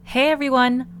Hey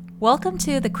everyone, welcome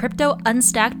to the Crypto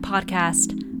Unstacked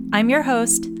podcast. I'm your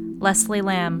host, Leslie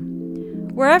Lamb.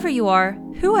 Wherever you are,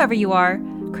 whoever you are,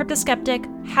 crypto skeptic,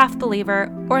 half believer,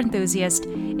 or enthusiast,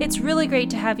 it's really great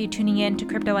to have you tuning in to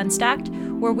Crypto Unstacked,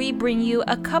 where we bring you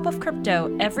a cup of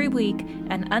crypto every week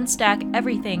and unstack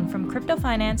everything from crypto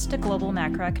finance to global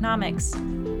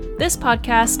macroeconomics. This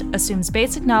podcast assumes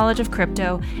basic knowledge of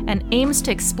crypto and aims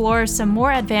to explore some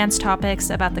more advanced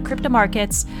topics about the crypto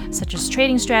markets, such as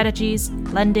trading strategies,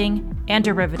 lending, and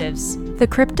derivatives. The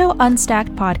Crypto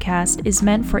Unstacked podcast is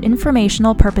meant for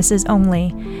informational purposes only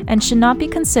and should not be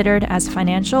considered as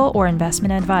financial or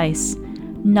investment advice.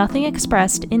 Nothing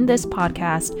expressed in this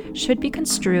podcast should be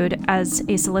construed as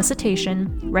a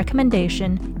solicitation,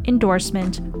 recommendation,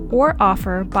 endorsement, or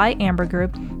offer by Amber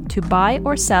Group to buy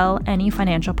or sell any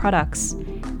financial products.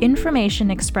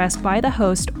 Information expressed by the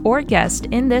host or guest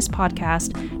in this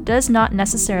podcast does not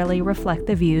necessarily reflect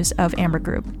the views of Amber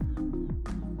Group.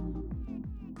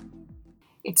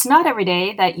 It's not every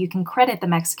day that you can credit the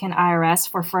Mexican IRS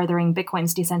for furthering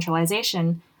Bitcoin's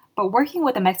decentralization, but working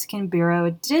with the Mexican Bureau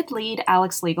did lead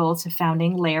Alex Legal to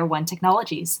founding Layer 1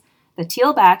 Technologies, the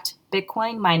Thiel-backed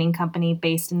Bitcoin mining company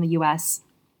based in the US.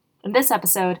 In this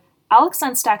episode, Alex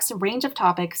unstacks a range of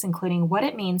topics including what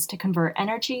it means to convert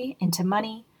energy into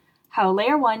money, how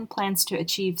Layer 1 plans to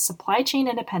achieve supply chain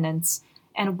independence,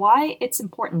 and why it's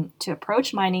important to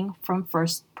approach mining from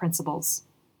first principles.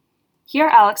 Hear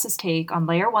Alex's take on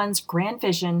Layer 1's grand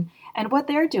vision and what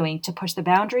they're doing to push the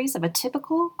boundaries of a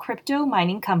typical crypto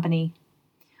mining company.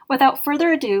 Without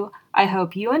further ado, I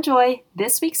hope you enjoy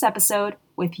this week's episode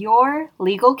with your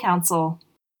legal counsel.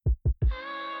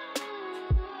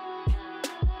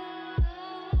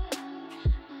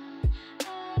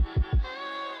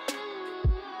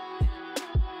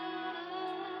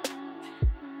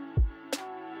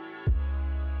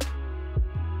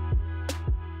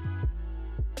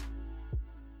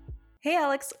 Hey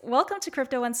Alex, welcome to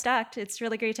Crypto Unstacked. It's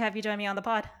really great to have you join me on the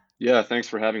pod. Yeah, thanks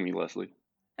for having me, Leslie.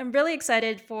 I'm really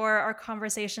excited for our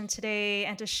conversation today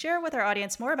and to share with our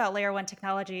audience more about Layer 1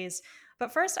 technologies.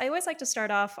 But first, I always like to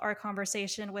start off our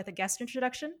conversation with a guest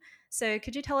introduction. So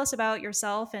could you tell us about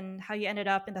yourself and how you ended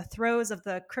up in the throes of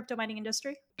the crypto mining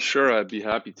industry? Sure, I'd be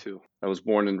happy to. I was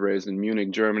born and raised in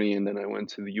Munich, Germany, and then I went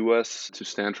to the US to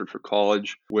Stanford for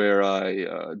college, where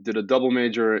I did a double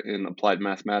major in applied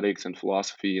mathematics and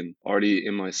philosophy. And already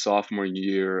in my sophomore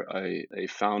year, I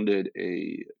founded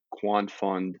a quant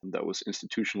fund that was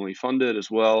institutionally funded as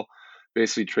well,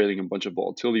 basically trading a bunch of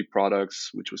volatility products,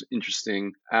 which was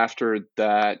interesting. After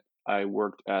that, I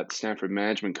worked at Stanford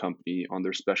Management Company on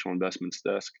their special investments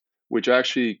desk, which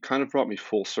actually kind of brought me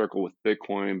full circle with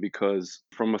Bitcoin because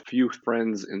from a few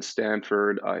friends in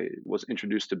Stanford, I was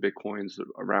introduced to Bitcoins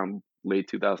around late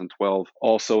 2012.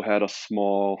 Also had a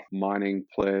small mining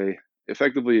play,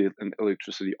 effectively an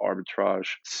electricity arbitrage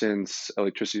since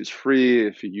electricity is free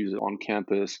if you use it on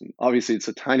campus. And obviously, it's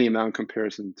a tiny amount in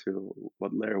comparison to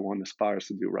what Layer 1 aspires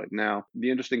to do right now. The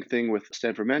interesting thing with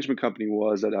Stanford Management Company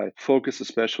was that I focused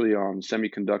especially on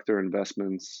semiconductor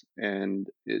investments, and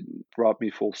it brought me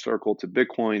full circle to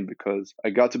Bitcoin because I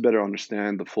got to better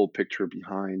understand the full picture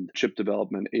behind chip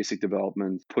development, ASIC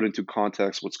development, put into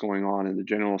context what's going on in the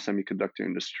general semiconductor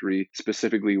industry,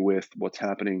 specifically with what's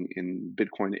happening in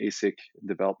Bitcoin ASIC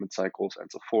development cycles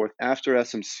and so forth. After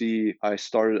SMC, I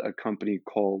started a company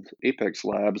called Apex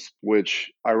Labs,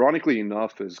 which ironically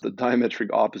enough is the diametric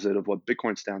opposite of what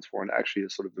Bitcoin stands for, and actually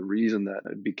is sort of the reason that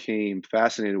I became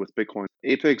fascinated with Bitcoin.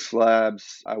 Apex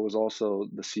Labs, I was also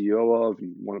the CEO of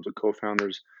and one of the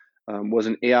co-founders. Was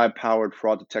an AI-powered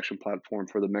fraud detection platform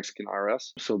for the Mexican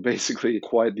IRS. So basically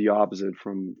quite the opposite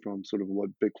from sort of what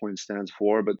Bitcoin stands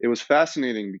for. But it was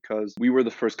fascinating because we were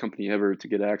the first company ever to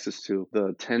get access to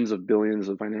the tens of billions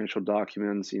of financial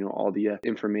documents, all the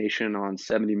information on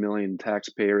 70 million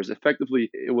taxpayers. Effectively,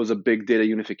 it was a big data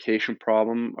unification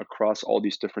problem across all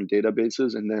these different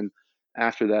databases. And then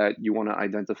after that, you want to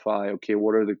identify, okay,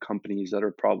 what are the companies that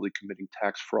are probably committing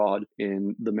tax fraud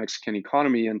in the Mexican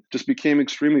economy? And just became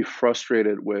extremely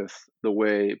frustrated with the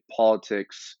way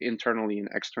politics internally and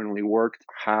externally worked,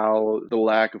 how the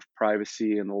lack of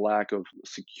privacy and the lack of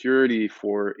security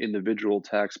for individual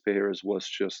taxpayers was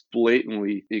just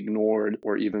blatantly ignored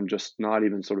or even just not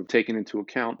even sort of taken into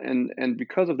account. And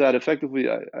because of that, effectively,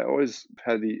 I always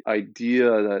had the idea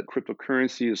that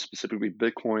cryptocurrency, specifically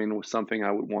Bitcoin, was something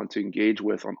I would want to engage engage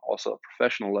with on also a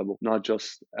professional level, not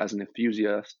just as an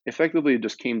enthusiast. Effectively, it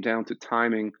just came down to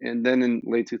timing. And then in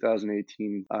late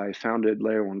 2018, I founded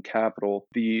Layer 1 Capital.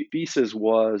 The thesis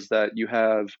was that you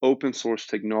have open source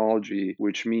technology,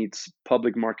 which meets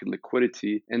public market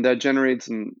liquidity, and that generates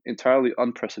an entirely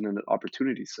unprecedented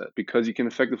opportunity set because you can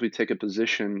effectively take a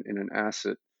position in an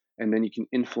asset and then you can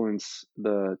influence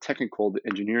the technical, the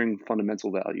engineering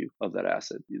fundamental value of that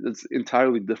asset. It's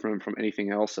entirely different from anything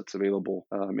else that's available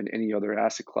in any other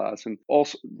asset class. And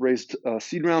also raised a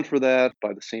seed round for that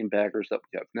by the same backers that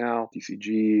we have now,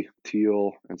 DCG,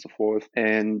 Teal, and so forth.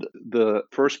 And the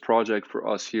first project for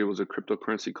us here was a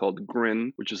cryptocurrency called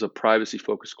Grin, which is a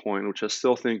privacy-focused coin, which I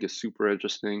still think is super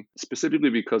interesting,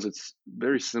 specifically because it's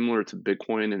very similar to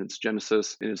Bitcoin in its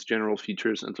genesis, in its general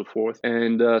features, and so forth.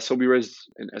 And so we raised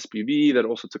an SPV that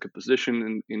also took a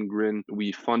position in Grin.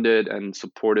 We funded and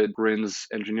supported Grin's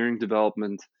engineering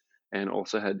development and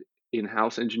also had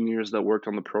in-house engineers that worked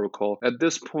on the protocol. At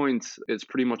this point, it's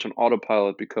pretty much on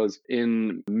autopilot because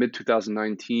in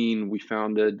mid-2019, we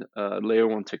founded Layer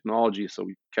 1 Technology, so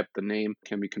we kept the name. It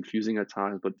can be confusing at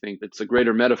times, but I think it's a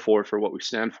greater metaphor for what we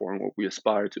stand for and what we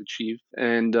aspire to achieve.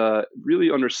 And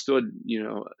really understood,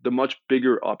 the much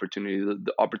bigger opportunity,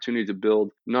 the opportunity to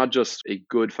build not just a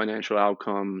good financial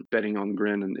outcome, betting on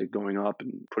Grin and it going up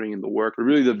and putting in the work, but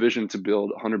really the vision to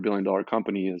build a $100 billion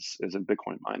company is in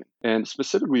Bitcoin mining. And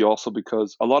specifically also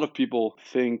because a lot of people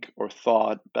think or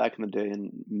thought back in the day,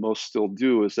 and most still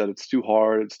do, is that it's too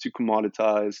hard, it's too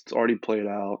commoditized, it's already played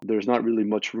out, there's not really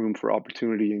much room for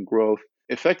opportunity and growth.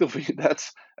 Effectively,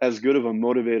 that's as good of a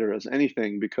motivator as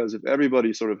anything, because if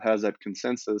everybody sort of has that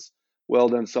consensus, well,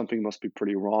 then something must be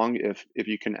pretty wrong if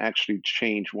you can actually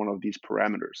change one of these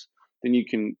parameters. Then you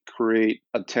can create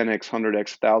a 10x,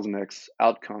 100x, 1000x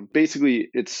outcome. Basically,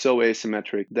 it's so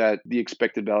asymmetric that the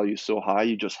expected value is so high,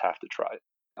 you just have to try it.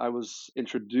 I was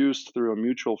introduced through a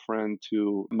mutual friend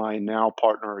to my now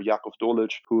partner, Jakov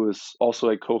Dolic, who is also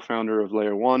a co-founder of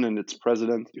Layer 1 and its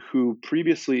president, who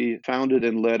previously founded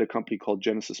and led a company called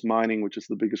Genesis Mining, which is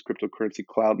the biggest cryptocurrency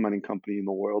cloud mining company in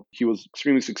the world. He was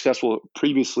extremely successful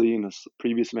previously in his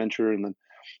previous venture and then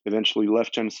eventually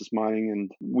left Genesis Mining,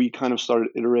 and we kind of started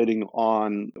iterating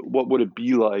on what would it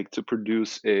be like to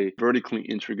produce a vertically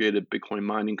integrated Bitcoin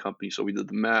mining company. So we did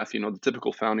the math, the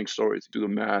typical founding stories, you do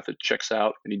the math, it checks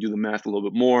out, and you do the math a little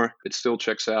bit more, it still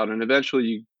checks out, and eventually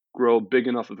you grow big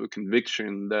enough of a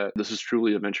conviction that this is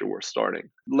truly a venture worth starting.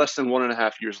 Less than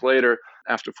 1.5 years later,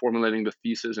 after formulating the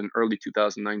thesis in early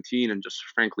 2019 and just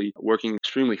frankly working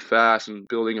extremely fast and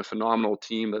building a phenomenal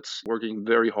team that's working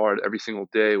very hard every single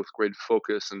day with great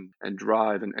focus and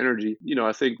drive and energy,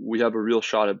 I think we have a real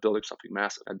shot at building something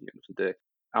massive at the end of the day.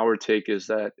 Our take is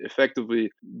that effectively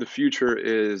the future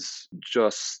is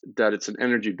just that it's an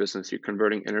energy business. You're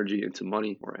converting energy into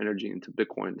money or energy into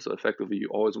Bitcoin. So effectively, you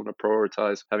always want to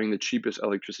prioritize having the cheapest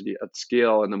electricity at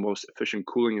scale and the most efficient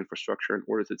cooling infrastructure in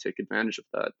order to take advantage of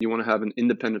that. You want to have an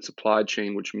independent supply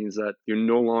chain, which means that you're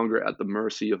no longer at the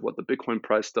mercy of what the Bitcoin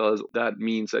price does. That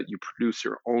means that you produce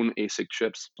your own ASIC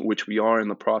chips, which we are in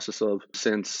the process of,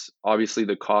 since obviously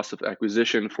the cost of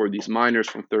acquisition for these miners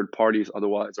from third parties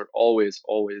otherwise are always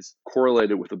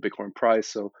correlated with the Bitcoin price.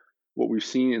 So what we've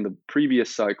seen in the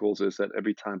previous cycles is that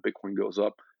every time Bitcoin goes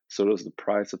up, so does the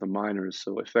price of the miners.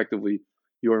 So effectively,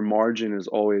 your margin is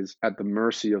always at the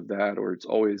mercy of that, or it's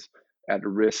always at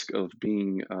risk of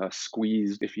being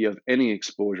squeezed if you have any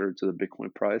exposure to the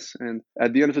Bitcoin price. And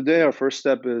at the end of the day, our first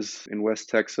step is in West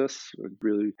Texas,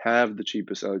 really have the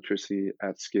cheapest electricity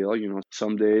at scale.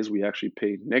 Some days we actually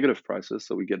pay negative prices,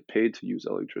 so we get paid to use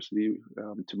electricity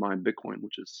to mine Bitcoin,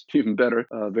 which is even better.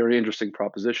 A very interesting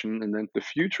proposition. And then the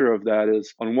future of that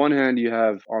is, on one hand, you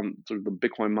have on sort of the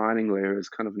Bitcoin mining layer is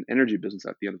kind of an energy business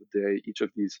at the end of the day. Each of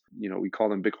these, we call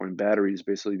them Bitcoin batteries,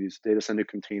 basically these data center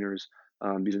containers.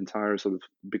 These entire sort of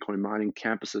Bitcoin mining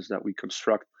campuses that we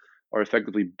construct are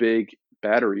effectively big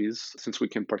batteries. Since we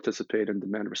can participate in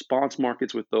demand response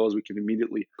markets with those, we can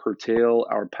immediately curtail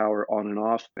our power on and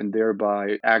off and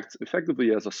thereby act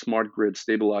effectively as a smart grid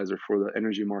stabilizer for the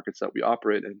energy markets that we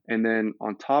operate in. And then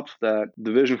on top of that,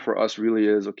 the vision for us really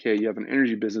is, okay, you have an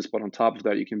energy business, but on top of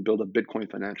that, you can build a Bitcoin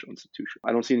financial institution.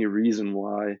 I don't see any reason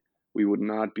why we would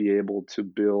not be able to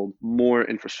build more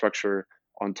infrastructure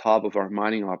on top of our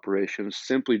mining operations,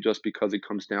 simply just because it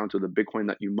comes down to the Bitcoin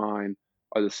that you mine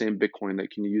are the same Bitcoin that you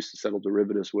can use to settle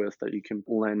derivatives with, that you can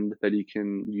lend, that you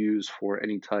can use for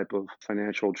any type of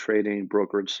financial trading,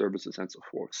 brokerage services, and so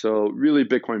forth. So really,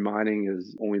 Bitcoin mining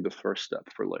is only the first step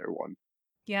for Layer 1.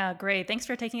 Yeah, great. Thanks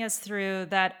for taking us through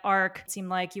that arc. It seemed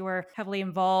like you were heavily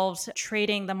involved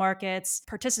trading the markets,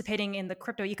 participating in the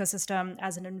crypto ecosystem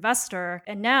as an investor,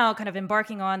 and now kind of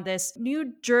embarking on this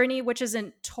new journey, which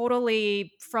isn't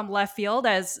totally from left field,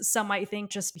 as some might think,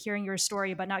 just hearing your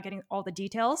story, but not getting all the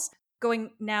details.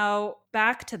 Going now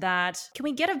back to that, can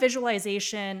we get a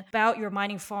visualization about your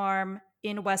mining farm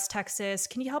in West Texas?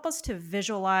 Can you help us to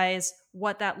visualize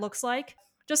what that looks like?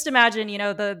 Just imagine,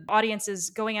 the audience is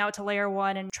going out to layer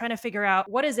one and trying to figure out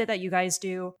what is it that you guys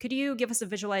do. Could you give us a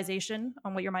visualization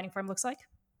on what your mining farm looks like?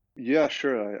 Yeah,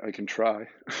 sure. I can try.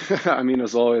 I mean,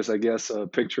 as always, I guess a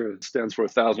picture stands for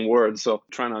 1,000 words, so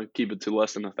trying to keep it to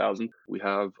less than 1,000. We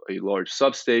have a large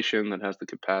substation that has the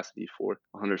capacity for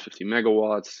 150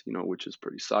 megawatts, which is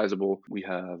pretty sizable. We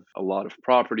have a lot of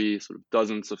property, sort of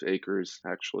dozens of acres,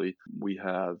 actually. We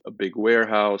have a big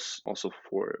warehouse, also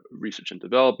for research and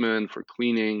development, for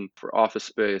cleaning, for office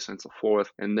space, and so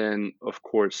forth. And then, of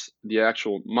course, the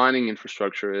actual mining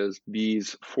infrastructure is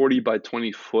these 40 by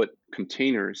 20 foot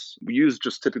containers. We use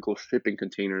just typical shipping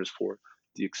containers for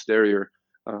the exterior,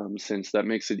 since that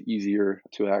makes it easier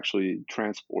to actually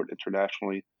transport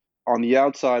internationally. On the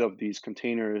outside of these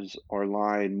containers are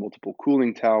lined multiple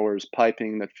cooling towers,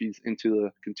 piping that feeds into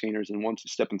the containers. And once you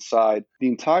step inside, the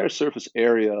entire surface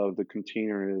area of the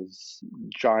container is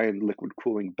giant liquid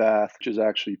cooling bath, which is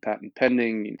actually patent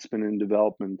pending. It's been in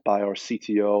development by our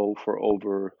CTO for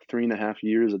over 3.5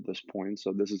 years at this point.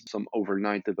 So this is some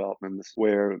overnight development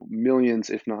where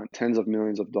millions, if not tens of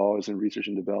millions of dollars in research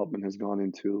and development has gone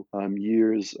into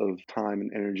years of time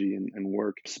and energy and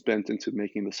work spent into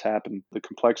making this happen. The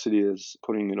complexity is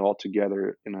putting it all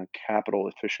together in a capital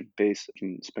efficient base that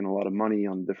can spend a lot of money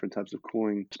on different types of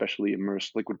cooling, especially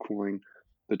immersed liquid cooling.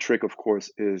 The trick, of course,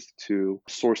 is to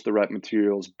source the right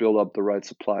materials, build up the right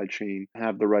supply chain,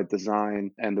 have the right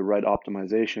design and the right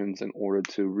optimizations in order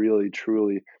to really,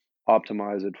 truly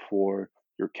optimize it for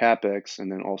your capex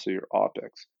and then also your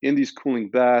opex. In these cooling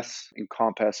baths,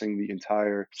 encompassing the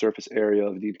entire surface area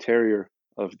of the interior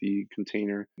of the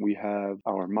container, we have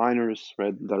our miners,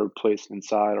 right, that are placed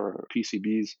inside our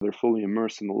PCBs. They're fully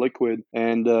immersed in the liquid,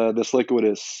 and this liquid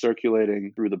is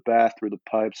circulating through the bath, through the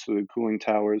pipes, through the cooling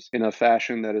towers in a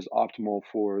fashion that is optimal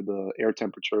for the air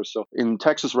temperature. So in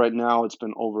Texas right now, it's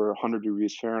been over 100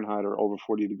 degrees Fahrenheit or over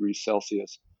 40 degrees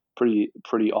Celsius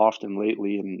pretty often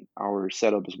lately, and our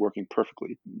setup is working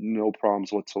perfectly. No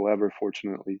problems whatsoever,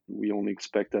 fortunately. We only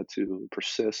expect that to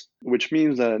persist, which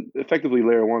means that effectively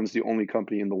Layer 1 is the only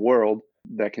company in the world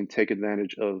that can take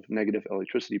advantage of negative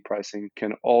electricity pricing,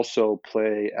 can also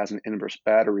play as an inverse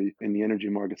battery in the energy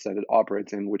markets that it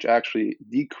operates in, which actually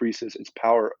decreases its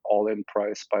power all-in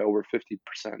price by over 50%.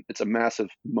 It's a massive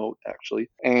moat, actually.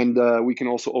 And we can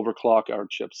also overclock our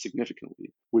chips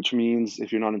significantly, which means,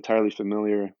 if you're not entirely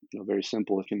familiar, very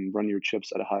simple, it can run your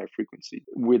chips at a higher frequency,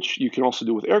 which you can also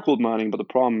do with air-cooled mining, but the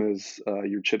problem is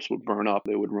your chips would burn up.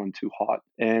 They would run too hot.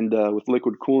 And with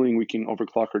liquid cooling, we can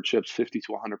overclock our chips 50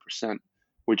 to 100%.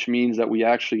 Which means that we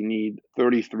actually need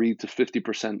 33 to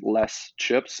 50% less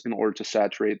chips in order to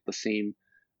saturate the same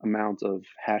amount of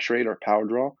hash rate or power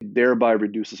draw, thereby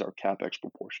reduces our capex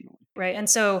proportionally. Right. And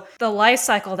so the life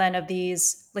cycle then of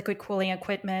these liquid cooling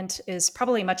equipment is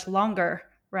probably much longer,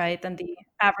 right, than the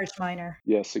average miner.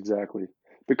 Yes, exactly.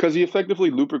 Because you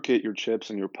effectively lubricate your chips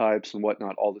and your pipes and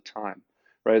whatnot all the time,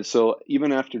 right? So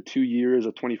even after 2 years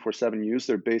of 24/7 use,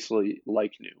 they're basically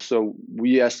like new. So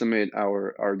we estimate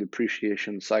our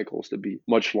depreciation cycles to be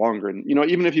much longer. And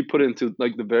even if you put it into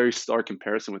like the very stark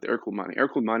comparison with air cooled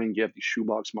mining, you have these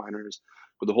shoebox miners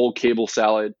with the whole cable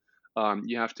salad.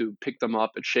 You have to pick them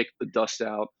up and shake the dust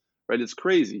out, right? It's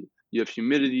crazy. You have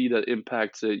humidity that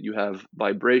impacts it. You have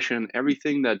vibration,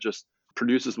 everything that just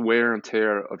produces wear and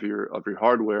tear of your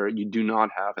hardware. You do not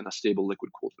have in a stable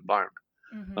liquid cooled environment.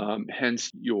 Hence,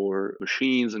 your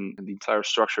machines and the entire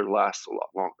structure lasts a lot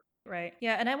longer. Right.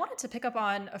 Yeah. And I wanted to pick up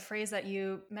on a phrase that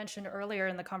you mentioned earlier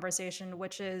in the conversation,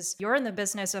 which is you're in the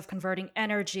business of converting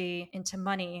energy into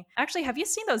money. Actually, have you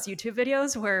seen those YouTube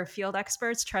videos where field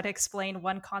experts try to explain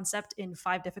one concept in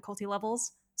 5 difficulty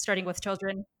levels, starting with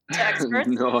children to experts?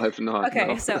 No, I've not. Okay,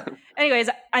 No. so anyways,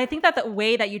 I think that the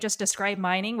way that you just described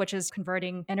mining, which is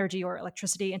converting energy or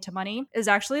electricity into money, is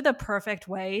actually the perfect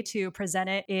way to present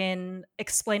it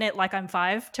explain it like I'm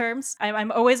 5 terms.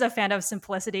 I'm always a fan of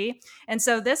simplicity. And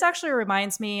so this actually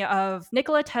reminds me of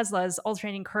Nikola Tesla's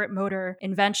alternating current motor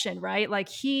invention, right? Like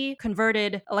he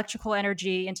converted electrical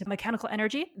energy into mechanical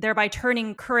energy, thereby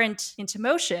turning current into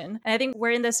motion. And I think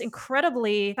we're in this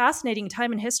incredibly fascinating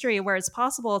time in history where it's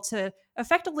possible to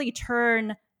effectively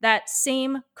turn that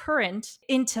same current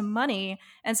into money.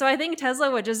 And so I think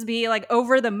Tesla would just be like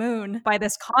over the moon by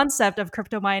this concept of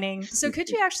crypto mining. So could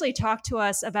you actually talk to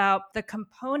us about the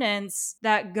components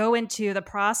that go into the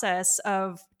process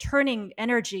of turning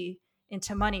energy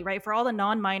into money, right? For all the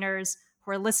non-miners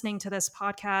who are listening to this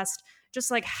podcast,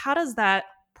 just like how does that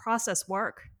process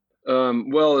work?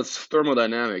 Well, it's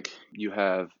thermodynamic. You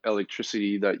have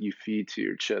electricity that you feed to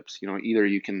your chips. Either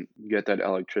you can get that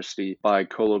electricity by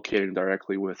co-locating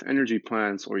directly with energy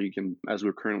plants, or you can, as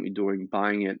we're currently doing,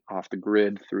 buying it off the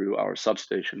grid through our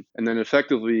substation. And then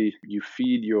effectively, you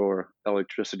feed your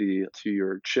electricity to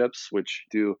your chips, which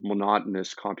do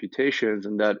monotonous computations,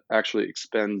 and that actually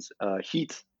expends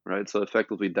heat, right? So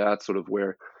effectively, that's sort of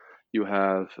where you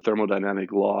have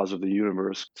thermodynamic laws of the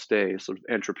universe stay. So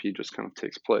entropy just kind of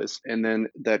takes place. And then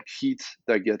that heat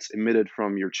that gets emitted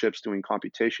from your chips doing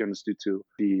computations due to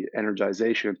the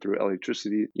energization through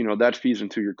electricity, that feeds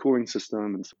into your cooling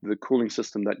system. And the cooling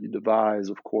system that you devise,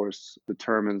 of course,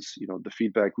 determines, the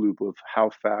feedback loop of how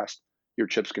fast your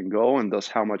chips can go and thus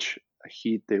how much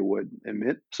heat they would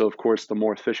emit. So of course, the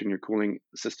more efficient your cooling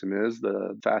system is,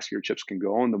 the faster your chips can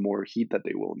go and the more heat that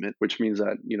they will emit, which means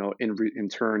that, in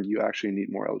turn, you actually need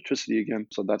more electricity again.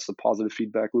 So that's the positive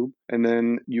feedback loop. And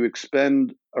then you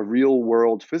expend a real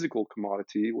world physical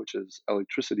commodity, which is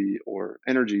electricity or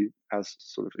energy, as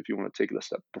sort of, if you want to take it a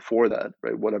step before that,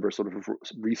 right? Whatever sort of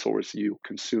resource you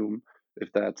consume, if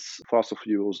that's fossil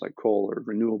fuels like coal or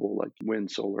renewable like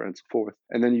wind, solar, and so forth.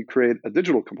 And then you create a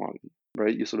digital commodity,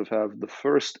 right? You sort of have the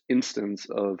first instance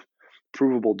of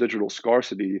provable digital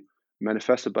scarcity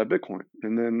manifested by Bitcoin.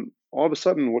 And then all of a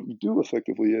sudden, what you do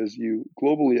effectively is you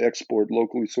globally export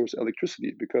locally sourced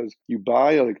electricity, because you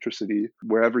buy electricity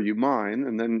wherever you mine,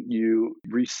 and then you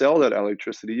resell that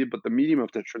electricity, but the medium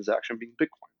of the transaction being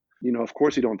Bitcoin. Of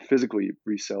course, you don't physically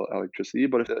resell electricity,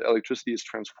 but if the electricity is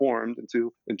transformed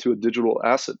into a digital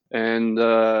asset, and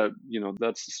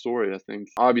that's the story. I think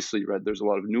obviously, right, there's a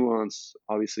lot of nuance.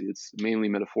 Obviously, it's mainly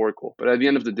metaphorical, but at the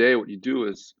end of the day, what you do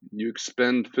is you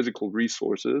expend physical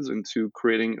resources into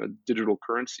creating a digital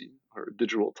currency or a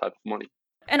digital type of money.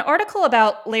 An article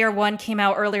about Layer 1 came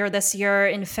out earlier this year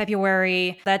in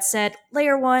February that said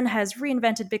Layer 1 has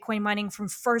reinvented Bitcoin mining from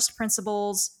first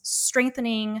principles,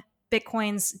 strengthening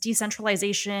Bitcoin's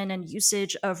decentralization and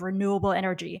usage of renewable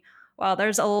energy. Wow,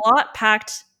 there's a lot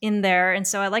packed in there. And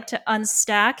so I'd like to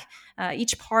unstack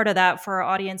each part of that for our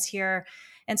audience here.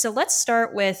 And so let's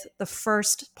start with the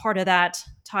first part of that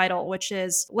title, which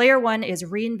is Layer 1 is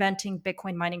reinventing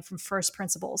Bitcoin mining from first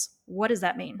principles. What does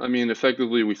that mean? I mean,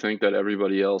 effectively, we think that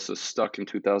everybody else is stuck in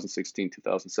 2016,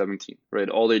 2017, right?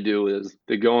 All they do is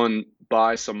they go and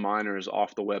buy some miners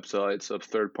off the websites of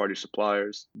third-party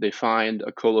suppliers. They find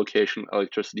a co-location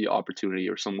electricity opportunity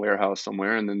or some warehouse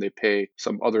somewhere, and then they pay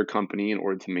some other company in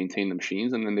order to maintain the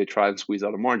machines, and then they try and squeeze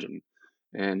out a margin.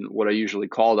 And what I usually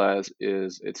call that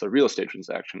is it's a real estate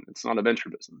transaction. It's not a venture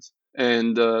business.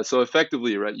 And so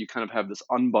effectively, right, you kind of have this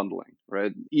unbundling,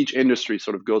 right? Each industry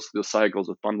sort of goes through the cycles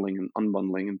of bundling and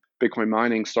unbundling. And Bitcoin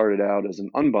mining started out as an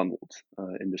unbundled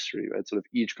industry, right? Sort of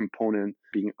each component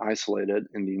being isolated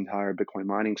in the entire Bitcoin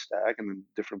mining stack, and then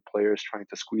different players trying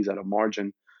to squeeze out a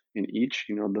margin in each.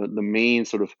 The main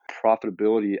sort of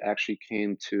profitability actually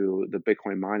came to the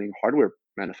Bitcoin mining hardware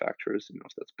manufacturers,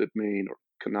 if that's Bitmain or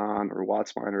Canaan or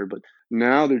WattsMiner. But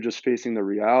now they're just facing the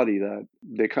reality that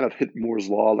they kind of hit Moore's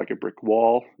Law like a brick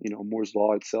wall. Moore's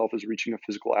Law itself is reaching a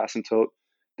physical asymptote.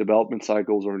 Development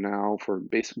cycles are now for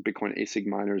basic Bitcoin ASIC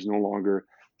miners no longer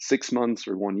 6 months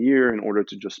or 1 year in order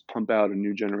to just pump out a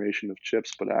new generation of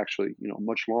chips, but actually,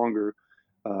 much longer,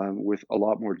 with a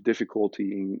lot more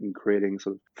difficulty in creating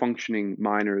sort of functioning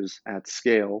miners at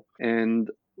scale. And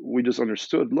we just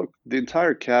understood, look, the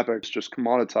entire CapEx just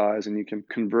commoditized, and you can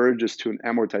converge this to an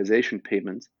amortization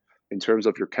payment in terms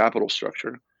of your capital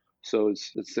structure. So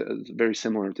it's very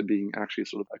similar to being actually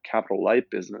sort of a capital light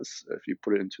business if you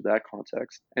put it into that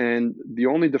context. And the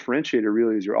only differentiator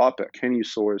really is your OPEX. Can you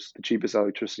source the cheapest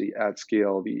electricity at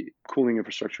scale, the cooling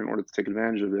infrastructure in order to take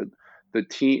advantage of it? The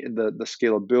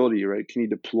scalability, right? Can you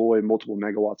deploy multiple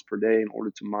megawatts per day in order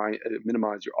to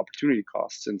minimize your opportunity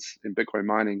costs? Since in Bitcoin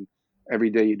mining,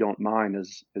 every day you don't mine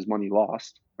is money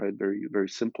lost, right? Very, very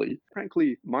simply.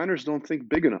 Frankly, miners don't think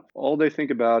big enough. All they think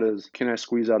about is, can I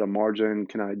squeeze out a margin?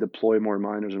 Can I deploy more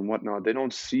miners and whatnot? They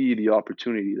don't see the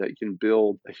opportunity that you can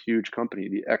build a huge company,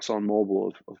 the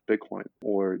ExxonMobil of Bitcoin,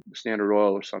 or Standard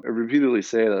Oil or something. I repeatedly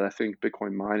say that I think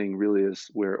Bitcoin mining really is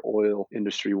where oil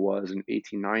industry was in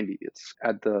 1890. It's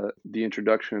at the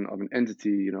introduction of an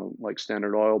entity, like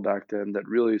Standard Oil back then, that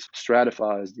really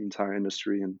stratifies the entire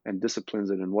industry and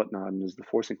disciplines it and whatnot, and is the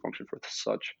forcing function for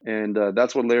such. And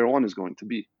that's what Layer 1 is going to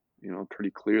be.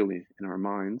 pretty clearly in our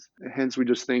minds. Hence, we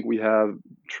just think we have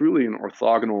truly an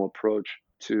orthogonal approach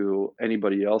to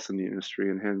anybody else in the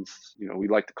industry. And hence, we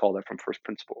like to call that from first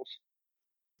principles.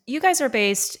 You guys are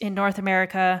based in North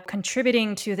America,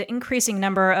 contributing to the increasing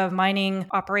number of mining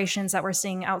operations that we're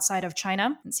seeing outside of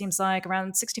China. It seems like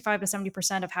around 65 to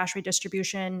 70% of hash rate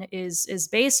distribution is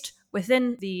based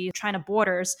within the China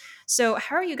borders. So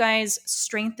how are you guys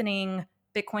strengthening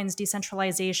Bitcoin's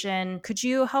decentralization? Could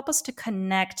you help us to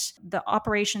connect the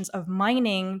operations of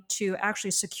mining to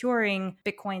actually securing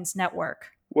Bitcoin's network?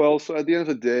 Well, so at the end of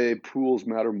the day, pools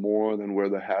matter more than where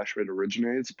the hash rate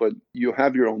originates, but you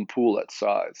have your own pool at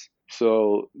size.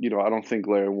 So, I don't think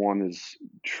layer one is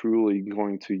truly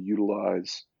going to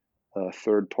utilize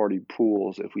third party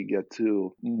pools if we get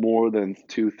to more than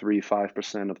 2, 3,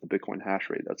 5% of the Bitcoin hash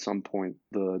rate. At some point,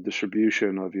 the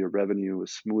distribution of your revenue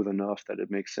is smooth enough that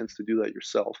it makes sense to do that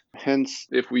yourself. Hence,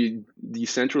 if we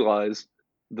decentralize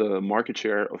the market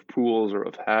share of pools or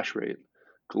of hash rate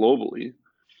globally,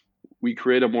 we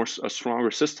create a stronger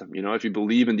system. If you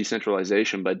believe in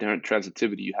decentralization by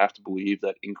transitivity, you have to believe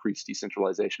that increased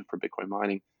decentralization for Bitcoin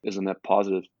mining is a net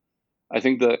positive. I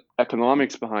think the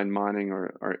economics behind mining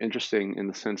are interesting in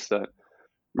the sense that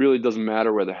really doesn't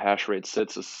matter where the hash rate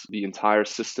sits. The entire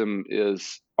system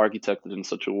is architected in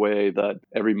such a way that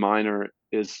every miner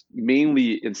is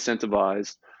mainly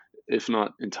incentivized, if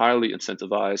not entirely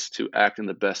incentivized, to act in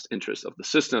the best interest of the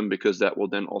system, because that will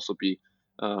then also be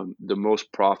the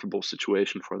most profitable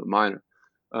situation for the miner,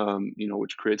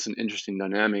 which creates an interesting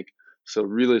dynamic. So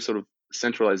really sort of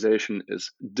centralization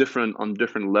is different on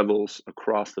different levels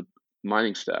across the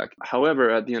mining stack.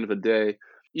 However, at the end of the day,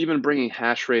 even bringing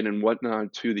hash rate and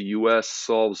whatnot to the US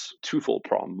solves twofold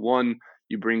problem. One,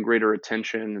 you bring greater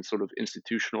attention and sort of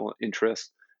institutional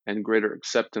interest and greater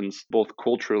acceptance, both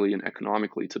culturally and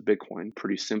economically, to Bitcoin,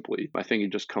 pretty simply. I think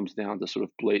it just comes down to sort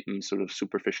of blatant sort of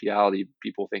superficiality,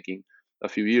 people thinking a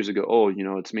few years ago,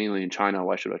 it's mainly in China,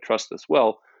 why should I trust this?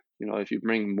 Well, if you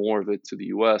bring more of it to the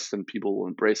US, then people will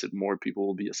embrace it, more people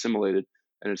will be assimilated,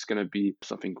 and it's going to be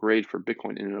something great for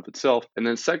Bitcoin in and of itself. And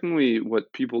then secondly,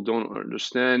 what people don't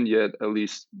understand yet, at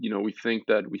least, we think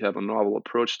that we have a novel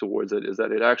approach towards it, is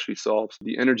that it actually solves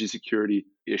the energy security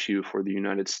issue for the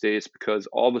United States, because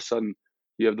all of a sudden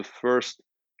you have the first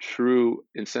true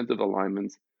incentive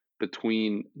alignment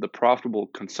between the profitable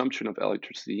consumption of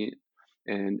electricity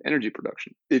and energy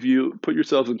production. If you put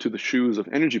yourselves into the shoes of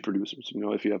energy producers,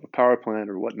 if you have a power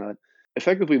plant or whatnot,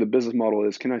 effectively the business model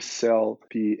is, can I sell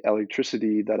the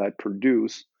electricity that I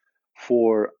produce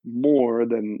for more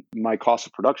than my cost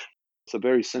of production? It's a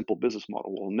very simple business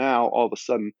model. Well, now all of a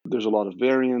sudden there's a lot of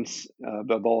variance,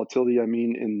 volatility.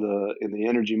 In the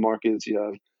energy markets, you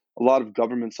have a lot of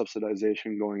government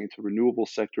subsidization going into renewable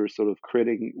sectors, sort of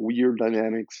creating weird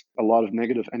dynamics, a lot of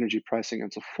negative energy pricing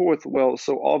and so forth. Well,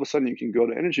 so all of a sudden you can go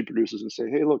to energy producers and say,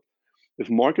 hey, look, if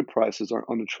market prices are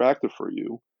unattractive for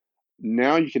you,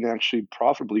 now you can actually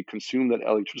profitably consume that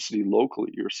electricity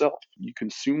locally yourself. You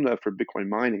consume that for Bitcoin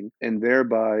mining and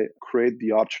thereby create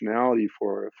the optionality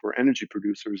for energy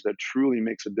producers that truly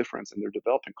makes a difference in their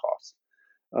development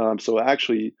costs. So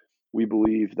actually, we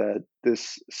believe that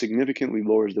this significantly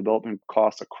lowers development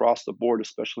costs across the board,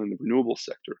 especially in the renewable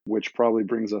sector, which probably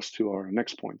brings us to our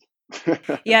next point.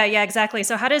 Yeah, exactly.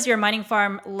 So how does your mining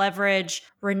farm leverage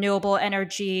renewable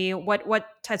energy?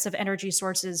 What types of energy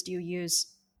sources do you use?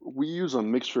 We use a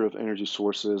mixture of energy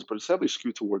sources, but it's heavily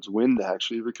skewed towards wind,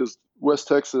 actually, because West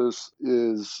Texas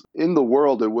is, in the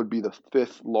world, it would be the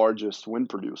fifth largest wind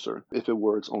producer if it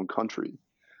were its own country.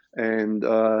 And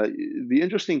the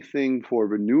interesting thing for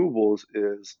renewables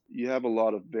is you have a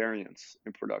lot of variance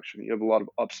in production. You have a lot of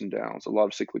ups and downs, a lot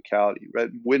of cyclicality, right?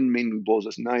 Wind mainly blows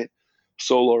at night.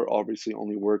 Solar obviously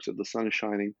only works if the sun is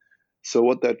shining. So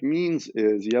what that means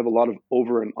is you have a lot of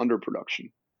over and under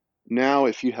production. Now,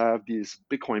 if you have these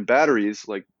Bitcoin batteries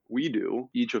like we do,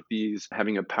 each of these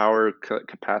having a power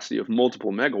capacity of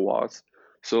multiple megawatts,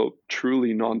 so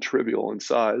truly non-trivial in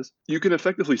size, you can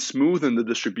effectively smoothen the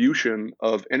distribution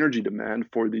of energy demand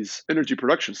for these energy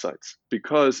production sites.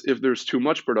 Because if there's too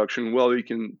much production, well, you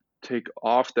can take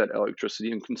off that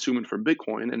electricity and consume it for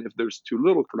Bitcoin. And if there's too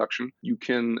little production, you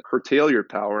can curtail your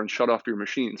power and shut off your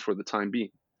machines for the time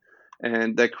being.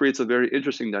 And that creates a very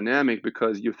interesting dynamic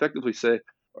because you effectively say,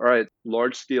 all right,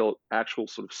 large scale actual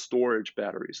sort of storage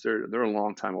batteries, they're a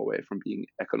long time away from being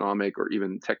economic or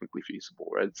even technically feasible,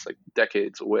 right? It's like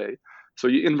decades away. So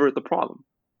you invert the problem,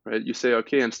 right? You say,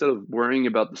 okay, instead of worrying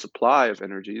about the supply of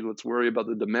energy, let's worry about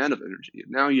the demand of energy.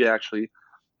 Now you actually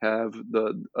have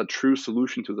a true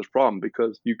solution to this problem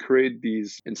because you create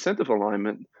these incentive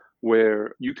alignment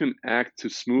where you can act to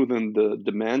smoothen the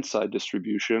demand side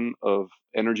distribution of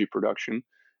energy production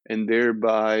and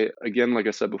thereby, again, like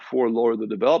I said before, lower the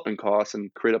development costs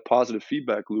and create a positive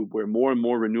feedback loop where more and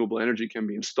more renewable energy can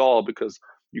be installed because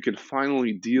you can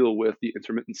finally deal with the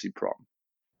intermittency problem.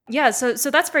 Yeah, so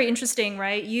that's very interesting,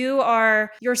 right? You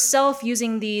are yourself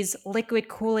using these liquid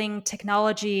cooling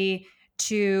technology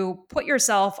to put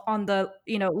yourself on the,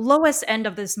 lowest end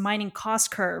of this mining cost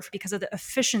curve because of the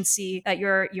efficiency that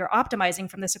you're optimizing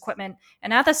from this equipment.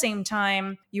 And at the same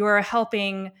time, you're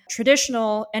helping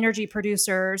traditional energy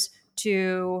producers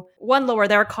to, one, lower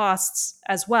their costs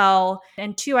as well,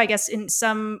 and two, I guess in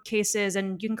some cases,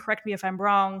 and you can correct me if I'm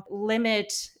wrong,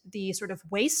 limit the sort of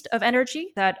waste of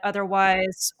energy that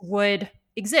otherwise would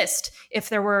exist if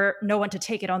there were no one to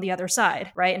take it on the other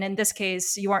side, right? And in this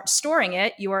case, you aren't storing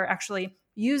it, you are actually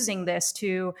using this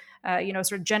to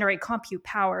sort of generate compute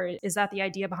power. Is that the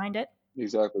idea behind it?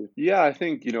 Exactly. Yeah, I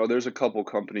think, there's a couple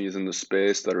companies in the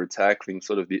space that are tackling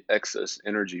sort of the excess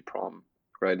energy problem,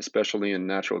 right? Especially in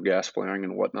natural gas flaring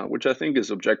and whatnot, which I think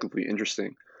is objectively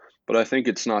interesting. But I think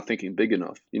it's not thinking big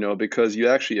enough, because you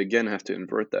actually, again, have to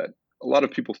invert that. A lot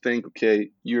of people think, okay,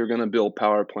 you're going to build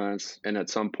power plants, and at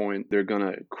some point they're going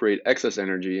to create excess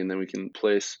energy, and then we can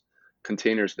place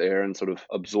containers there and sort of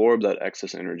absorb that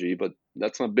excess energy, but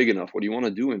that's not big enough. What you want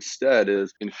to do instead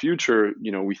is in future,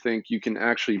 we think you can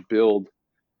actually build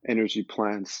energy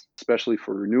plants, especially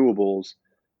for renewables,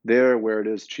 there where it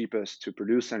is cheapest to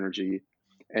produce energy.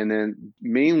 And then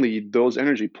mainly those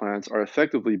energy plants are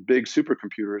effectively big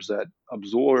supercomputers that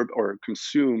absorb or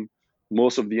consume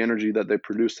most of the energy that they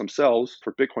produce themselves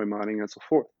for Bitcoin mining and so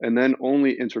forth. And then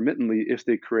only intermittently, if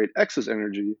they create excess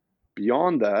energy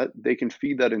beyond that, they can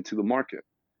feed that into the market.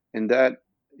 And that,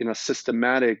 in a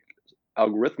systematic,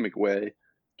 algorithmic way,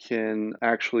 can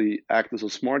actually act as a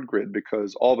smart grid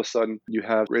because all of a sudden you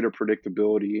have greater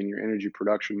predictability in your energy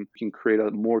production. You can create a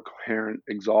more coherent,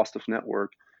 exhaustive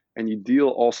network. And you deal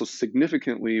also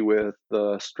significantly with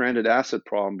the stranded asset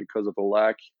problem because of a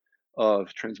lack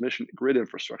of transmission grid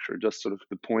infrastructure. Just sort of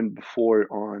the point before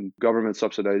on government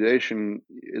subsidization,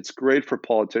 it's great for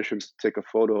politicians to take a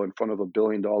photo in front of $1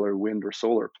 billion wind or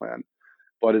solar plant,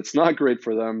 but it's not great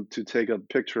for them to take a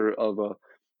picture of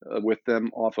with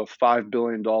them off a $5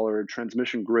 billion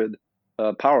transmission grid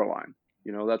power line.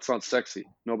 That's not sexy.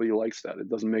 Nobody likes that. It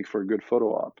doesn't make for a good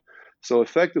photo op. So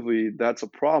effectively, that's a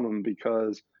problem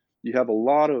because you have a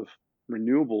lot of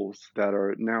renewables that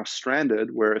are now stranded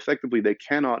where effectively they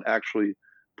cannot actually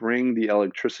bring the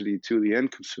electricity to the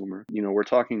end consumer. We're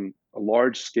talking a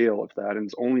large scale of that, and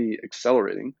it's only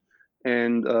accelerating.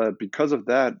 And because of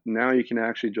that, now you can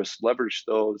actually just leverage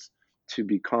those to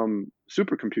become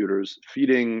supercomputers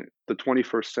feeding the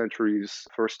 21st century's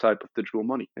first type of digital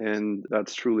money. And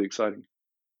that's truly exciting.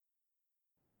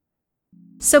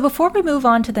 So before we move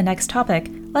on to the next topic,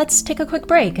 let's take a quick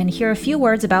break and hear a few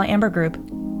words about Amber Group.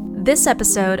 This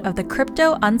episode of the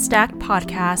Crypto Unstacked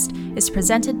podcast is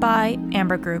presented by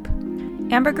Amber Group.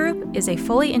 Amber Group is a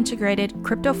fully integrated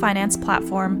crypto finance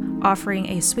platform offering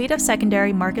a suite of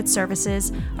secondary market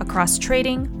services across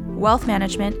trading, wealth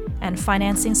management, and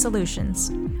financing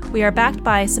solutions. We are backed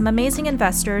by some amazing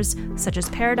investors such as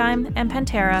Paradigm and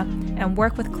Pantera and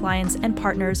work with clients and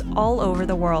partners all over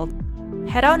the world.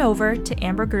 Head on over to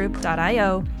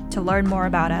ambergroup.io to learn more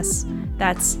about us.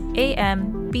 That's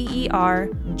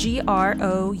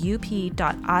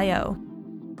ambergroup.io.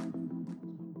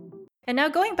 And now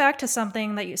going back to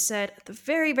something that you said at the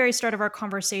very, very start of our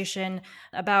conversation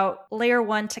about Layer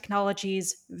 1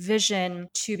 Technologies' vision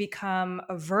to become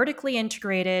a vertically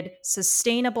integrated,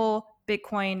 sustainable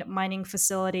Bitcoin mining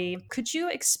facility. Could you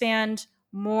expand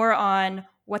more on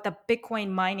what the Bitcoin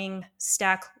mining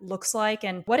stack looks like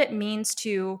and what it means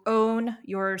to own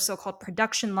your so-called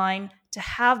production line, to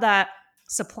have that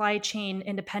supply chain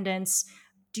independence?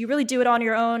 Do you really do it on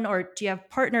your own, or do you have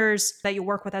partners that you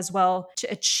work with as well to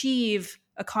achieve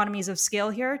economies of scale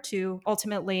here to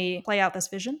ultimately play out this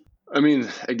vision? I mean,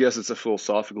 I guess it's a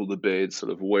philosophical debate,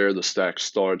 sort of where the stack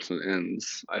starts and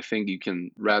ends. I think you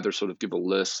can rather sort of give a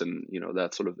list, and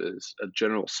that sort of is a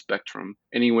general spectrum,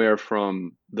 anywhere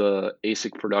from the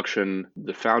ASIC production,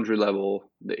 the foundry level,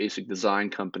 the ASIC design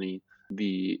company,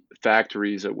 the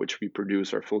factories at which we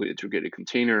produce our fully integrated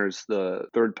containers, the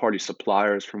third-party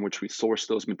suppliers from which we source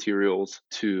those materials,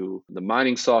 to the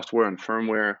mining software and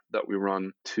firmware that we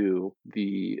run, to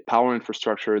the power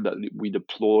infrastructure that we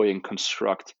deploy and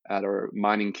construct at our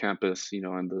mining campus,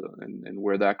 and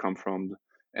where that come from,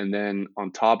 And then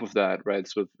on top of that, right,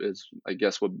 so is I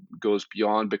guess what goes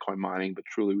beyond Bitcoin mining, but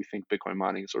truly we think Bitcoin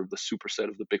mining is sort of the superset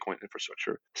of the Bitcoin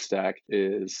infrastructure stack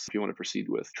is if you want to proceed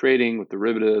with trading, with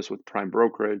derivatives, with prime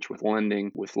brokerage, with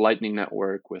lending, with Lightning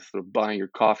Network, with sort of buying your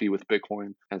coffee with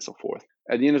Bitcoin and so forth.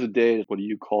 At the end of the day, what do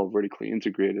you call vertically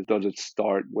integrated? Does it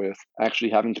start with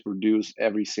actually having to produce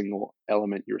every single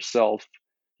element yourself?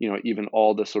 Even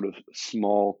all the sort of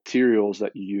small materials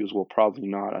that you use? Well, probably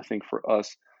not. I think for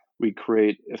us, we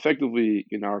create effectively,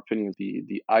 in our opinion,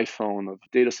 the iPhone of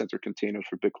data center containers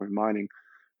for Bitcoin mining,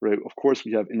 right? Of course,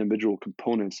 we have individual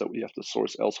components that we have to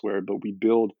source elsewhere, but we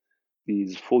build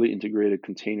these fully integrated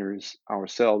containers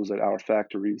ourselves at our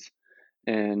factories.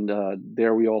 And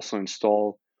there we also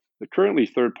install the currently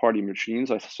third-party machines.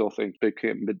 I still think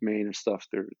Bitmain and stuff,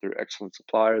 they're excellent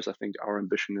suppliers. I think our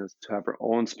ambition is to have our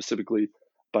own. Specifically,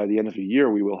 by the end of the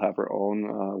year, we will have our own.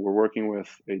 We're working with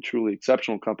a truly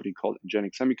exceptional company called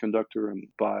Engenic Semiconductor, and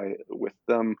with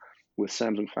them, with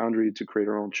Samsung Foundry, to create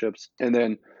our own chips. And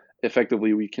then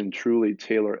effectively, we can truly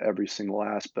tailor every single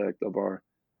aspect of our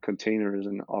containers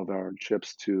and of our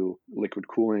chips to liquid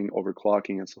cooling,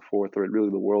 overclocking, and so forth. Or really,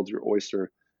 the world's your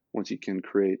oyster once you can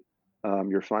create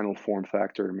your final form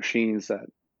factor machines that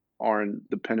aren't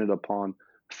dependent upon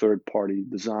third-party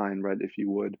design, right? If you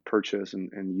would purchase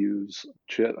and use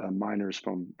chip miners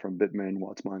from Bitmain,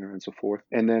 Watts Miner, and so forth.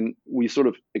 And then we sort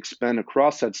of expand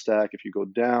across that stack. If you go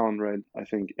down, right, I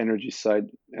think energy side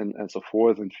and so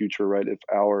forth in future, right, if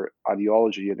our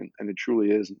ideology, and it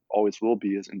truly is, always will be,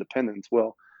 is independence,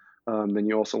 well, then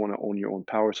you also want to own your own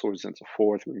power sources and so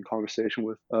forth. We're in conversation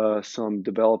with some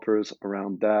developers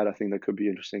around that. I think that could be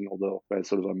interesting, although as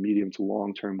sort of a medium to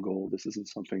long-term goal, this isn't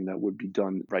something that would be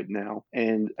done right now.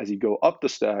 And as you go up the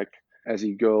stack, as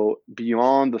you go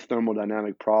beyond the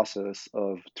thermodynamic process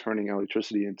of turning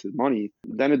electricity into money,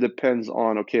 then it depends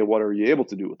on, okay, what are you able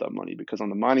to do with that money? Because on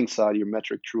the mining side, your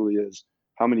metric truly is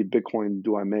how many Bitcoin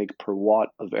do I make per watt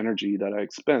of energy that I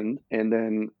expend? And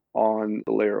then on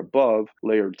the layer above,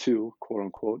 layer two, quote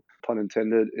unquote, pun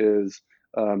intended, is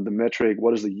the metric,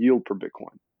 what is the yield per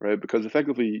Bitcoin, right? Because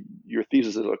effectively your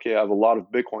thesis is, okay, I have a lot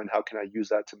of Bitcoin, how can I use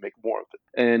that to make more of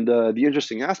it? And the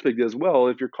interesting aspect is, well,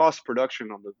 if your cost of production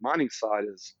on the mining side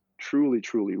is truly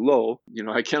low,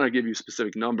 I cannot give you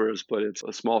specific numbers, but it's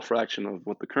a small fraction of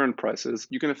what the current price is.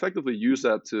 You can effectively use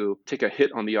that to take a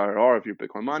hit on the IRR of your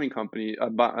Bitcoin mining company,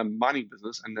 mining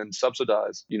business, and then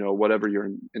subsidize, whatever your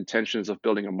intentions of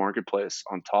building a marketplace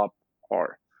on top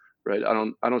are. Right.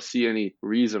 I don't see any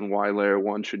reason why layer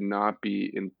one should not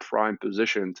be in prime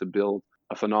position to build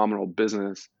a phenomenal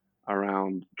business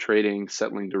around trading,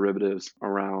 settling derivatives,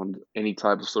 around any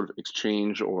type of sort of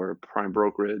exchange or prime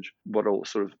brokerage. What will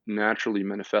sort of naturally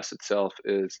manifest itself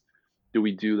is, do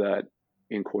we do that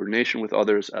in coordination with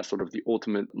others as sort of the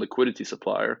ultimate liquidity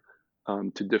supplier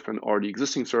to different already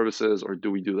existing services, or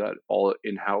do we do that all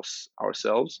in-house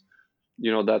ourselves?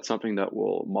 That's something that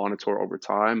we'll monitor over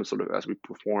time. And sort of as we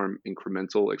perform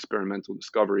incremental experimental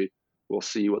discovery, we'll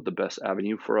see what the best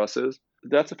avenue for us is.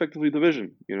 That's effectively the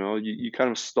vision. You kind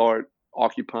of start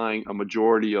occupying a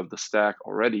majority of the stack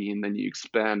already, and then you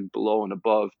expand below and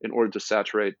above in order to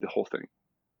saturate the whole thing.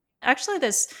 Actually,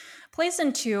 this plays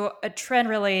into a trend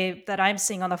really that I'm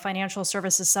seeing on the financial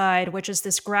services side, which is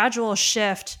this gradual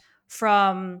shift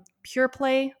from pure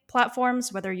play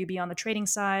platforms, whether you be on the trading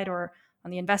side or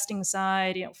on the investing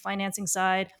side, financing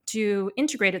side, to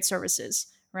integrated services,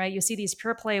 right? You see these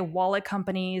pure play wallet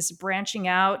companies branching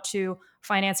out to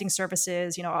financing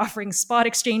services, offering spot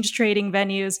exchange trading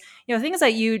venues, things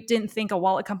that you didn't think a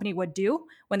wallet company would do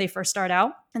when they first start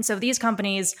out. And so these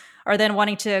companies are then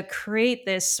wanting to create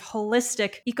this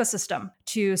holistic ecosystem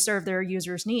to serve their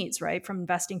users' needs, right? From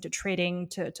investing to trading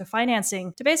to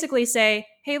financing, to basically say,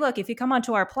 hey, look, if you come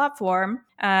onto our platform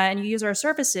and you use our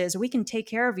services, we can take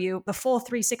care of you the full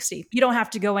 360. You don't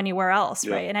have to go anywhere else,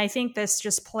 right? And I think this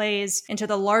just plays into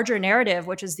the larger narrative,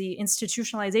 which is the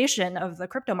institutionalization of the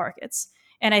crypto markets.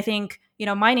 And I think,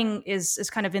 mining is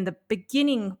kind of in the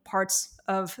beginning parts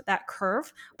of that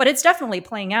curve, but it's definitely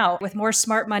playing out with more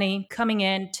smart money coming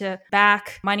in to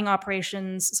back mining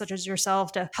operations such as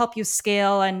yourself to help you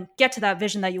scale and get to that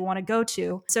vision that you want to go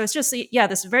to. So it's just,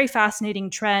 this very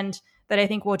fascinating trend that I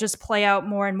think will just play out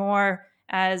more and more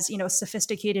as,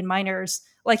 sophisticated miners,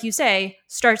 like you say,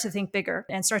 start to think bigger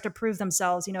and start to prove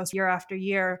themselves, year after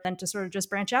year, and to sort of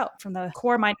just branch out from the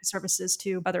core mining services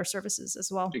to other services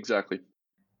as well. Exactly.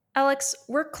 Alex,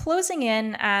 we're closing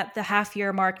in at the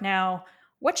half-year mark now.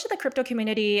 What should the crypto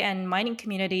community and mining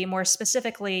community more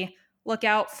specifically look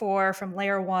out for from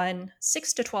layer one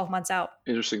 6 to 12 months out?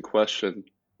 Interesting question.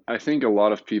 I think a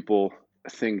lot of people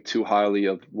think too highly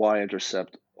of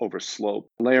Y-intercept over slope.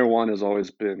 Layer 1 has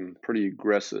always been pretty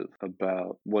aggressive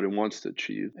about what it wants to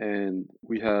achieve, and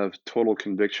we have total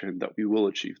conviction that we will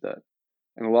achieve that.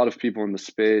 And a lot of people in the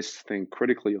space think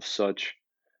critically of such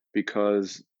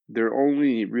because they're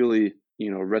only really,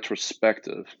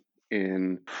 retrospective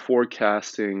in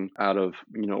forecasting out of,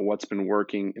 what's been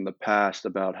working in the past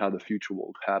about how the future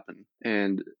will happen.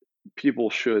 And people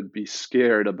should be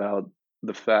scared about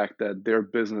the fact that their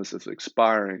business is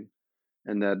expiring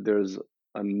and that there's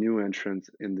a new entrant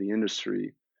in the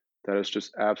industry that is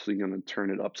just absolutely going to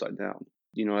turn it upside down.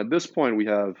 At this point, we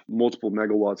have multiple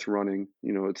megawatts running.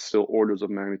 It's still orders of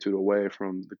magnitude away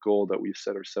from the goal that we've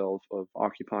set ourselves of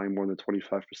occupying more than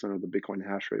 25% of the Bitcoin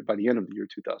hash rate by the end of the year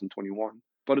 2021.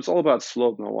 But it's all about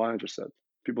slope, not what I just said.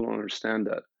 People don't understand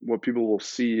that. What people will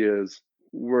see is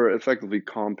we're effectively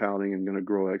compounding and going to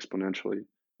grow exponentially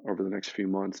over the next few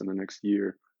months and the next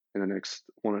year and the next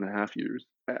 1.5 years.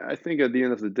 I think at the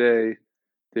end of the day,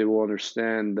 they will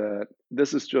understand that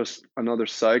this is just another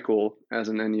cycle, as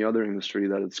in any other industry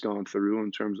that it's gone through,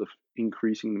 in terms of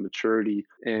increasing the maturity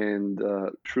and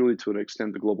truly, to an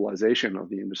extent, the globalization of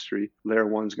the industry. Layer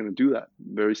 1 is going to do that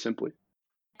very simply.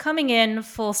 Coming in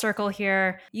full circle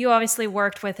here, you obviously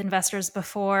worked with investors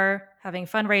before, having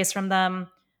fundraised from them.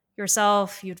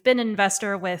 Yourself, you've been an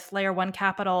investor with Layer 1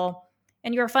 Capital,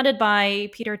 and you were funded by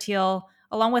Peter Thiel,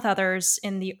 along with others,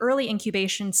 in the early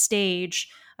incubation stage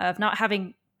of not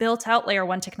having built out Layer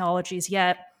 1 technologies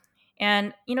yet.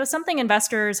 And, something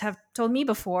investors have told me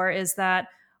before is that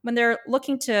when they're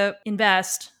looking to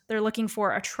invest, they're looking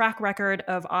for a track record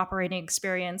of operating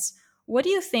experience. What do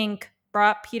you think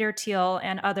brought Peter Thiel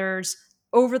and others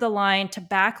over the line to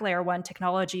back Layer 1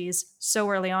 technologies so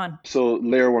early on? So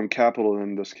Layer 1 Capital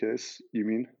in this case, you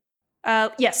mean?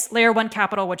 Yes, Layer 1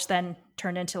 Capital, which then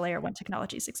turned into Layer 1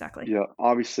 technologies, exactly. Yeah,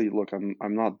 obviously, look, I'm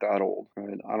not that old,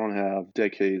 right? I don't have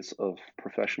decades of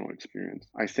professional experience.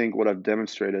 I think what I've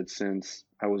demonstrated since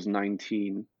I was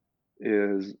 19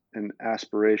 is an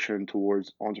aspiration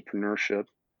towards entrepreneurship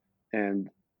and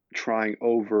trying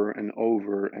over and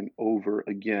over and over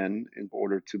again in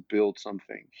order to build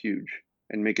something huge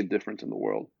and make a difference in the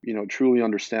world. Truly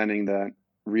understanding that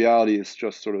reality is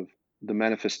just sort of the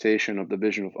manifestation of the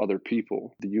vision of other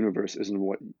people. The universe isn't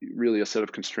what really a set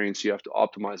of constraints you have to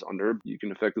optimize under. You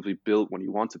can effectively build when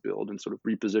you want to build and sort of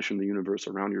reposition the universe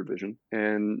around your vision.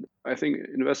 And I think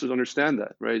investors understand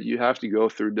that, right? You have to go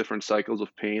through different cycles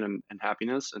of pain and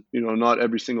happiness. And, not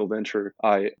every single venture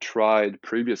I tried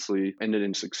previously ended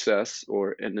in success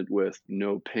or ended with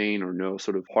no pain or no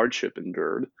sort of hardship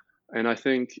endured. And I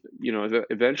think,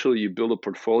 eventually you build a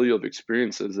portfolio of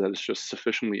experiences that is just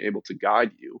sufficiently able to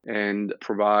guide you and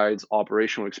provides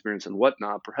operational experience and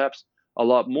whatnot, perhaps a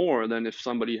lot more than if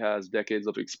somebody has decades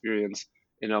of experience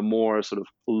in a more sort of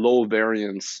low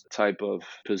variance type of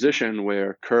position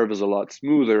where curve is a lot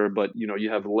smoother, but,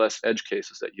 you have less edge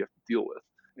cases that you have to deal with.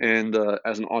 And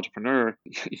as an entrepreneur,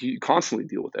 you constantly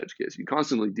deal with edge cases. You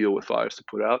constantly deal with fires to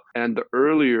put out. And the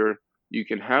earlier you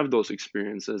can have those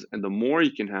experiences and the more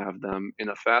you can have them in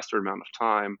a faster amount of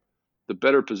time, the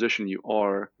better position you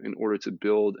are in order to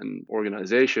build an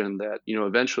organization that,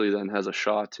 eventually then has a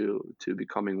shot to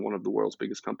becoming one of the world's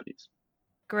biggest companies.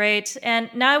 Great. And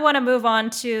now I want to move on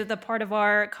to the part of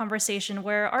our conversation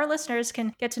where our listeners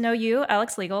can get to know you,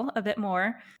 Alex Legal, a bit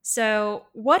more. So,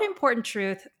 what important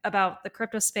truth about the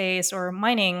crypto space or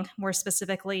mining more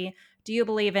specifically do you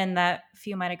believe in that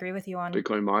few might agree with you on?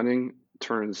 Bitcoin mining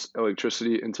turns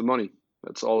electricity into money.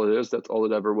 That's all it is. That's all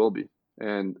it ever will be.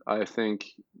 And I think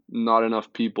not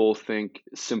enough people think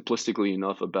simplistically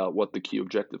enough about what the key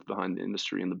objective behind the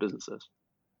industry and the business is.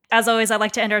 As always, I'd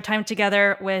like to end our time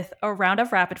together with a round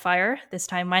of rapid fire, this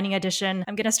time mining edition.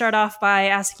 I'm going to start off by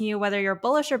asking you whether you're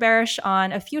bullish or bearish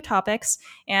on a few topics,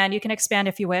 and you can expand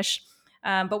if you wish.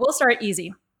 But we'll start easy.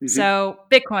 Mm-hmm. So,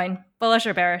 Bitcoin, bullish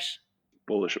or bearish?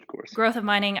 Bullish, of course. Growth of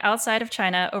mining outside of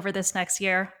China over this next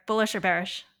year, bullish or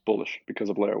bearish? Bullish, because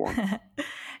of Layer 1.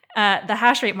 The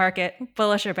hash rate market,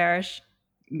 bullish or bearish?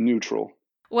 Neutral.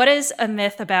 What is a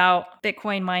myth about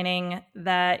Bitcoin mining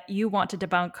that you want to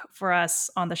debunk for us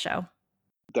on the show?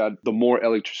 That the more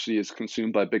electricity is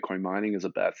consumed by Bitcoin mining is a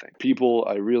bad thing. People,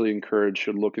 I really encourage,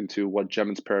 should look into what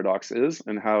Jevons paradox is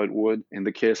and how it would, in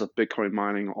the case of Bitcoin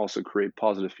mining, also create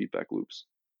positive feedback loops.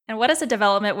 And what is a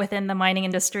development within the mining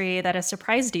industry that has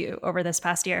surprised you over this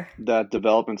past year? That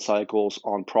development cycles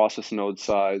on process node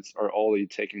sides are only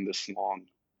taking this long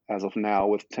as of now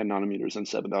with 10 nanometers and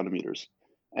 7 nanometers.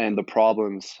 And the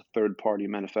problems third-party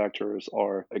manufacturers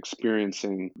are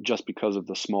experiencing just because of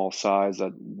the small size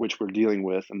at which we're dealing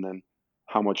with, and then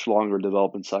how much longer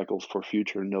development cycles for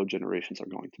future node generations are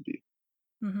going to be.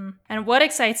 And what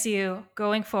excites you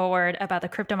going forward about the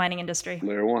crypto mining industry?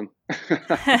 Layer 1.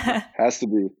 Has to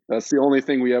be. That's the only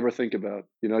thing we ever think about.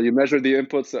 You measure the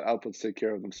inputs, the outputs take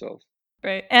care of themselves.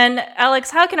 Right. And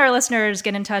Alex, how can our listeners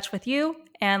get in touch with you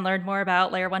and learn more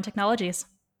about Layer 1 Technologies?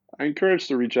 I encourage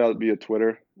to reach out via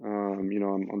Twitter.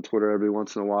 I'm on Twitter every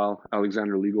once in a while.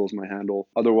 Alexander Legal is my handle.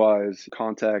 Otherwise,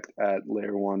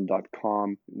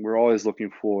 contact@layer1.com. We're always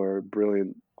looking for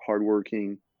brilliant,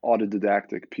 hardworking,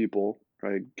 autodidactic people,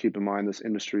 right? Keep in mind, this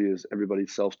industry is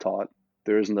everybody's self-taught.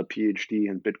 There isn't a PhD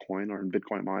in Bitcoin or in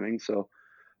Bitcoin mining. So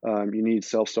you need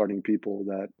self-starting people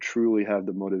that truly have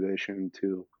the motivation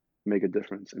to make a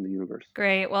difference in the universe.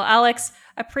 Great. Well, Alex,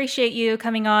 appreciate you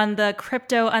coming on the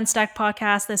Crypto Unstacked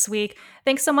podcast this week.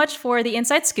 Thanks so much for the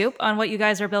inside scoop on what you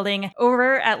guys are building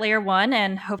over at Layer 1,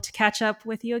 and hope to catch up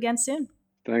with you again soon.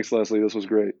 Thanks, Leslie. This was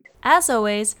great. As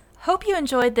always, hope you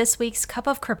enjoyed this week's Cup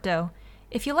of Crypto.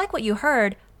 If you like what you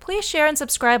heard, please share and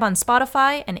subscribe on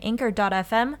Spotify and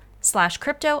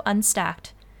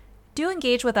anchor.fm/cryptounstacked. Do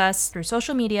engage with us through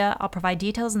social media. I'll provide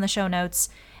details in the show notes.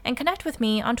 And connect with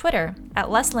me on Twitter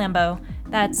 @LesLambo.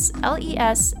 That's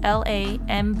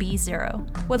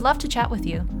LESLAMB0. Would love to chat with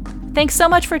you. Thanks so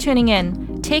much for tuning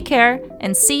in. Take care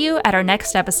and see you at our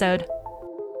next episode.